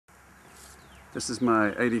This is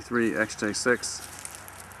my 83 XJ6.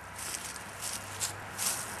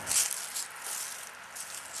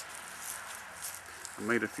 I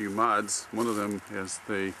made a few mods. One of them is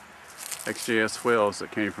the XJS wheels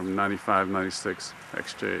that came from 95-96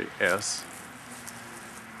 XJS.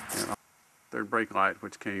 And third brake light,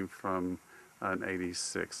 which came from an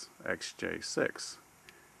 86 XJ6.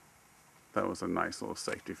 That was a nice little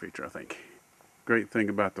safety feature, I think. Great thing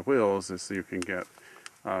about the wheels is you can get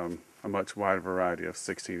a much wider variety of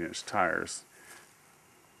 16-inch tires.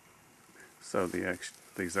 So these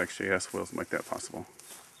XJS wheels make that possible.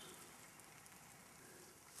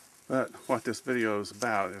 But what this video is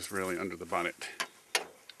about is really under the bonnet.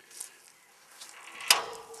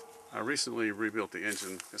 I recently rebuilt the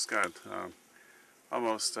engine. It's got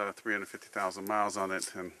almost 350,000 miles on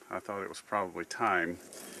it, and I thought it was probably time.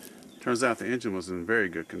 Turns out the engine was in very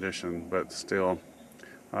good condition, but still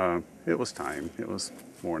it was time. It was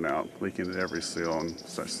worn out, leaking at every seal and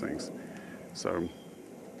such things. So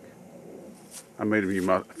I made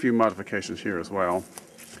a few modifications here as well.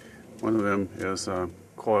 One of them is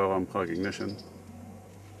coil-on-plug ignition.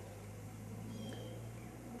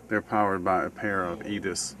 They're powered by a pair of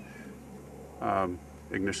EDIS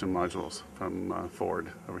ignition modules from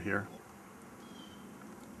Ford over here.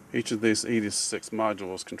 Each of these EDIS 6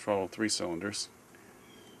 modules control 3 cylinders.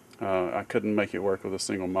 I couldn't make it work with a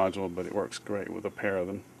single module, but it works great with a pair of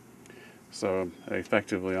them. So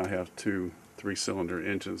effectively I have 2 3-cylinder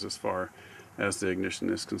engines as far as the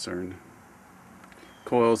ignition is concerned.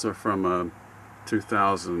 Coils are from a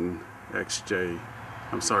 2000 S-type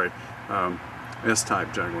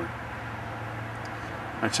Jaguar.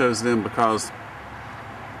 I chose them because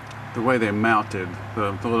the way they mounted,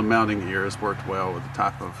 the little mounting ears worked well with the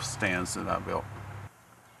type of stands that I built.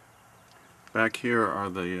 Back here are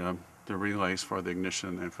the relays for the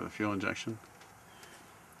ignition and for the fuel injection.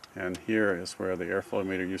 And here is where the airflow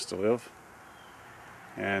meter used to live.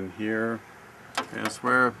 And here is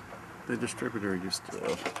where the distributor used to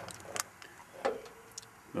live.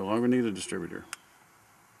 No longer need a distributor.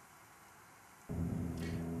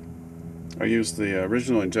 I used the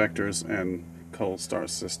original injectors and cold start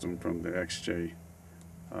system from the XJ,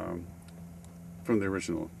 from the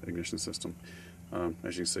original ignition system.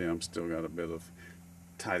 As you can see, I'm still got a bit of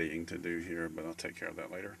tidying to do here, but I'll take care of that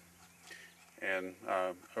later. And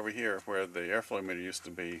over here, where the airflow meter used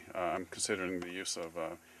to be, I'm considering the use of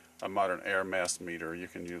a modern air mass meter. You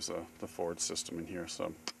can use the Ford system in here,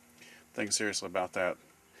 so think seriously about that.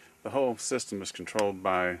 The whole system is controlled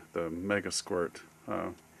by the Megasquirt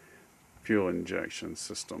fuel injection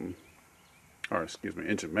system, or excuse me,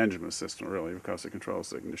 engine management system really, because it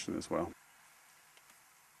controls the ignition as well.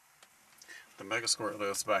 The Megasquirt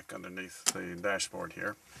lives back underneath the dashboard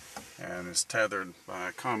here, and is tethered by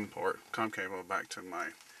a COM cable back to my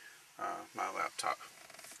my laptop.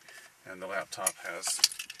 And the laptop has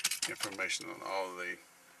information on all of the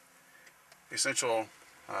essential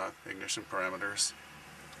ignition parameters.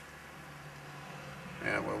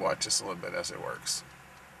 And we'll watch this a little bit as it works.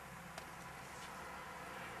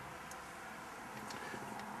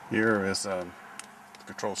 Here is the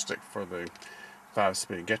control stick for the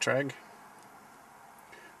 5-speed Getrag,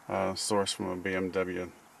 sourced from a BMW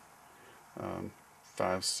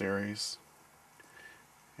 5 Series.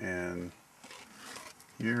 And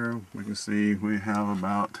here we can see we have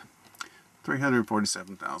about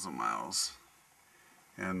 347,000 miles.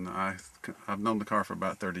 And I've known the car for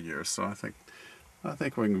about 30 years, so I think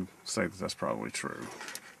we can say that that's probably true.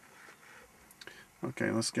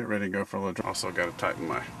 Okay, let's get ready to go for a little drive. Also got to tighten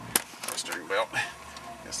my steering belt.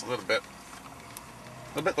 It's a little bit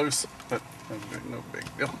loose, but no big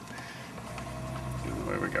deal. And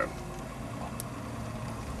away we go.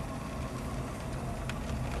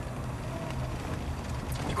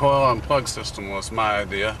 The coil-on-plug system was my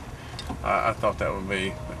idea. I thought that would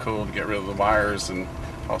be cool to get rid of the wires and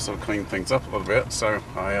also clean things up a little bit. So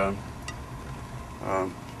I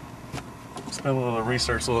spent a little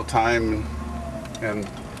research, a little time, and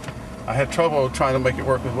I had trouble trying to make it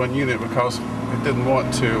work with one unit because it didn't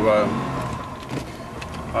want to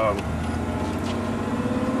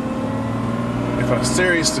if I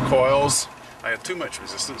series the coils, I had too much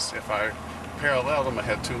resistance. If I paralleled them, I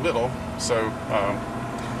had too little. So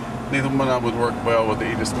neither one would work well with the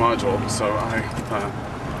EDIS module. So I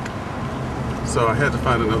had to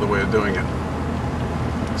find another way of doing it.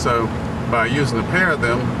 So by using a pair of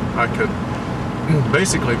them, I could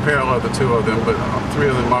basically parallel the 2 of them, but 3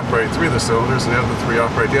 of them operate 3 of the cylinders and the other 3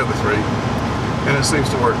 operate the other 3, and it seems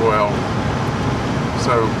to work well.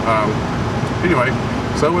 So anyway,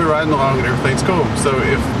 so we're riding along and everything's cool. So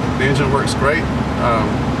if the engine works great,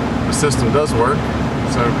 the system does work.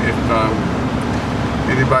 So if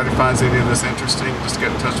anybody finds any of this interesting, just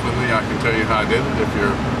get in touch with me. I can tell you how I did it if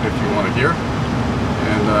you want to hear.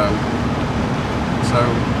 And so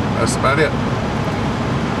that's about it.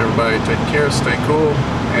 Everybody take care, stay cool,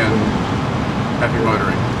 and happy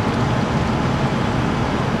motoring.